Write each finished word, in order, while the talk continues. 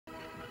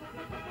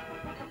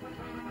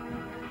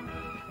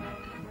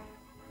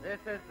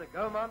This is the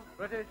Gaumont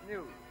British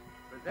News,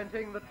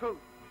 presenting the truth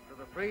to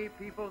the free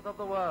peoples of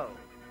the world.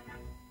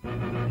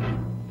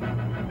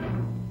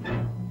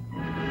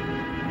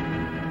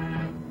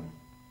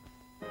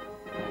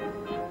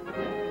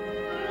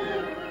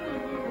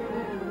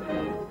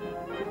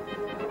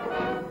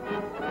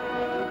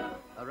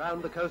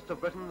 Around the coast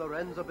of Britain, the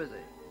Wrens are busy,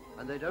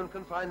 and they don't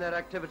confine their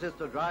activities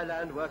to dry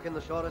land work in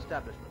the shore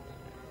establishments.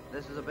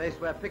 This is a base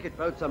where picket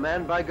boats are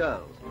manned by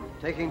girls,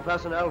 taking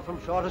personnel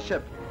from shore to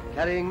ship,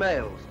 carrying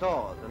mail,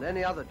 stores, and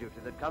any other duty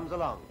that comes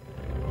along.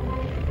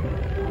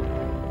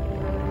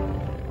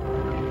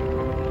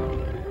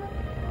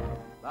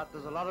 But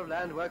there's a lot of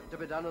land work to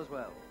be done as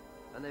well,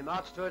 and they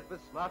march to it with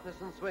smartness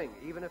and swing,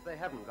 even if they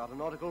haven't got a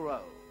nautical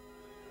row.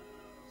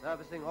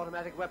 Servicing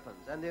automatic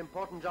weapons and the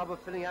important job of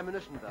filling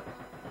ammunition belts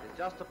is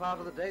just a part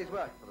of the day's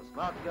work for the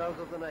smart girls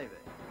of the Navy.